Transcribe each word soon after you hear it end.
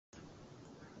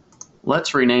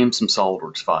Let's rename some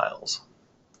SOLIDWORKS files.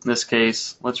 In this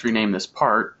case, let's rename this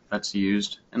part that's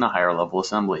used in a higher level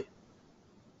assembly.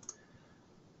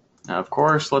 Now, of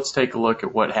course, let's take a look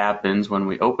at what happens when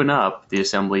we open up the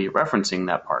assembly referencing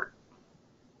that part.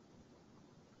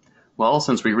 Well,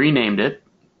 since we renamed it,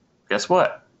 guess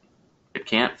what? It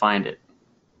can't find it.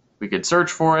 We could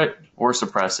search for it or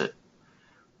suppress it.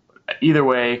 Either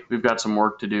way, we've got some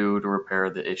work to do to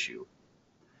repair the issue.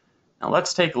 Now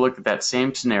let's take a look at that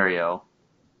same scenario,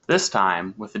 this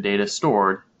time with the data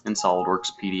stored in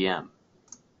SOLIDWORKS PDM.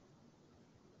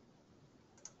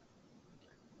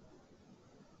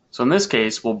 So in this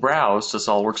case, we'll browse to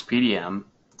SOLIDWORKS PDM,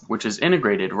 which is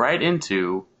integrated right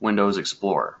into Windows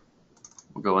Explorer.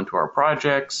 We'll go into our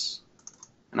projects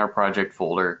and our project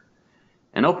folder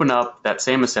and open up that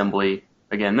same assembly,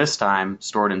 again this time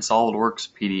stored in SOLIDWORKS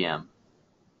PDM.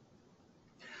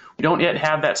 We don't yet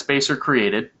have that spacer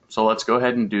created, so let's go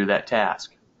ahead and do that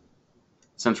task.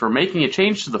 Since we're making a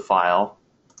change to the file,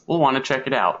 we'll want to check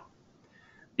it out.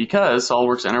 Because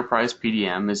SOLIDWORKS Enterprise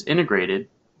PDM is integrated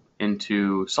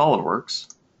into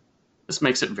SOLIDWORKS, this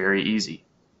makes it very easy.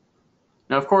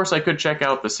 Now, of course, I could check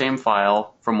out the same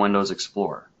file from Windows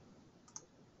Explorer.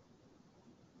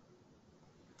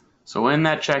 So in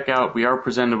that checkout, we are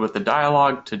presented with the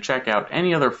dialog to check out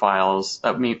any other files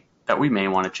that we may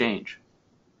want to change.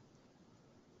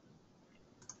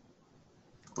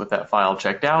 With that file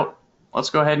checked out, let's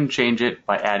go ahead and change it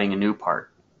by adding a new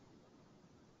part.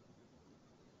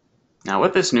 Now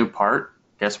with this new part,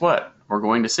 guess what? We're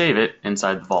going to save it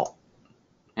inside the vault.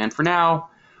 And for now,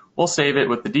 we'll save it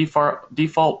with the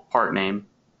default part name,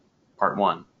 part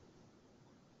 1,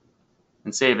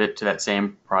 and save it to that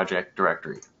same project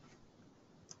directory.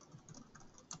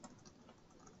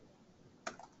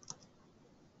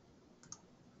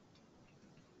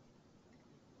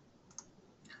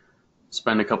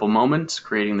 Spend a couple moments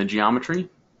creating the geometry.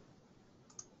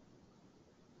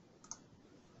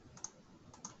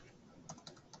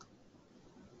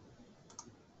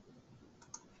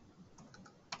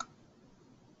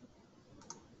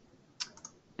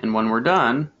 And when we're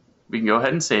done, we can go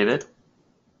ahead and save it.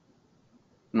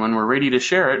 And when we're ready to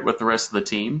share it with the rest of the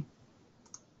team,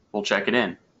 we'll check it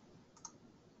in.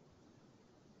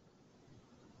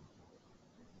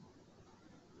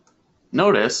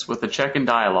 Notice with the check-in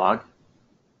dialog,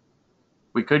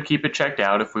 we could keep it checked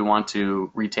out if we want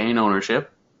to retain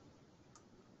ownership,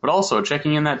 but also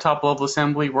checking in that top level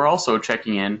assembly, we're also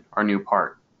checking in our new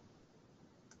part.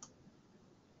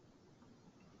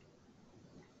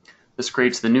 This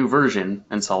creates the new version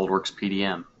in SOLIDWORKS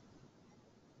PDM.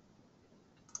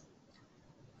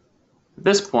 At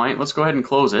this point, let's go ahead and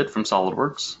close it from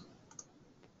SOLIDWORKS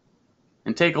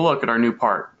and take a look at our new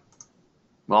part.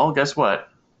 Well, guess what?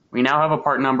 We now have a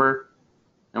part number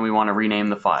and we want to rename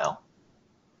the file.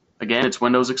 Again, it's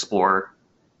Windows Explorer.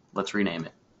 Let's rename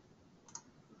it.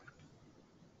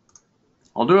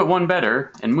 I'll do it one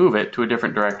better and move it to a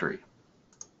different directory.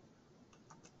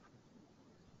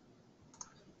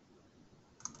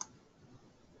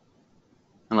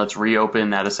 And let's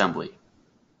reopen that assembly.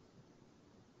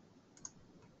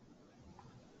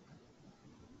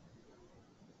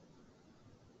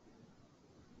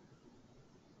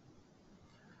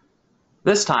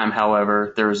 This time,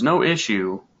 however, there is no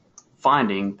issue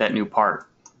finding that new part.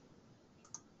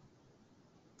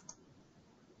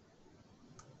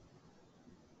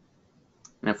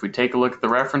 And if we take a look at the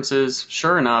references,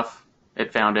 sure enough,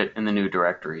 it found it in the new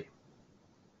directory.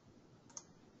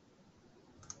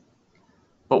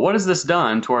 But what has this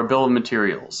done to our bill of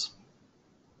materials?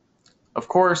 Of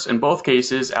course, in both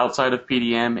cases, outside of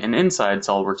PDM and inside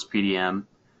SOLIDWORKS PDM,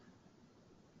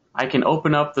 I can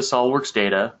open up the SOLIDWORKS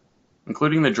data,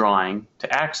 including the drawing,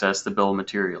 to access the bill of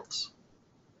materials.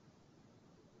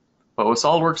 But with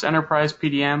SOLIDWORKS Enterprise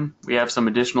PDM, we have some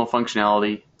additional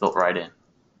functionality built right in.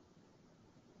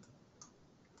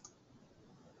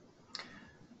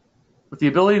 With the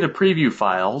ability to preview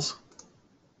files,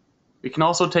 we can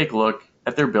also take a look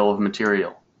at their bill of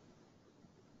material.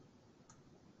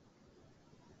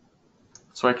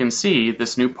 So I can see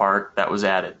this new part that was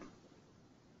added.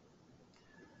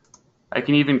 I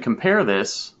can even compare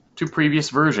this to previous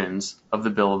versions of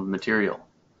the bill of material.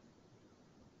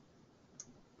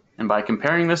 And by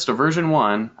comparing this to version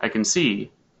 1, I can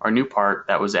see our new part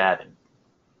that was added.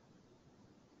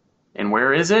 And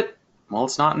where is it? Well,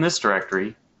 it's not in this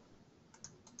directory.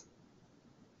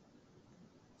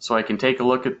 So I can take a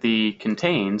look at the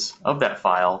contains of that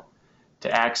file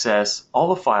to access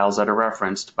all the files that are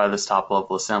referenced by this top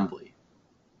level assembly.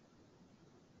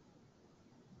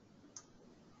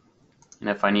 And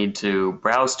if I need to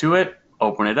browse to it,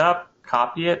 open it up,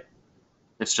 copy it,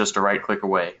 it's just a right click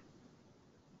away.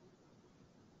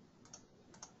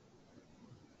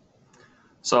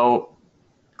 So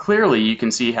clearly you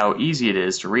can see how easy it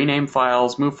is to rename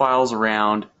files, move files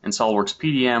around, and SOLIDWORKS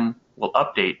PDM will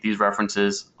update these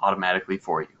references automatically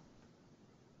for you.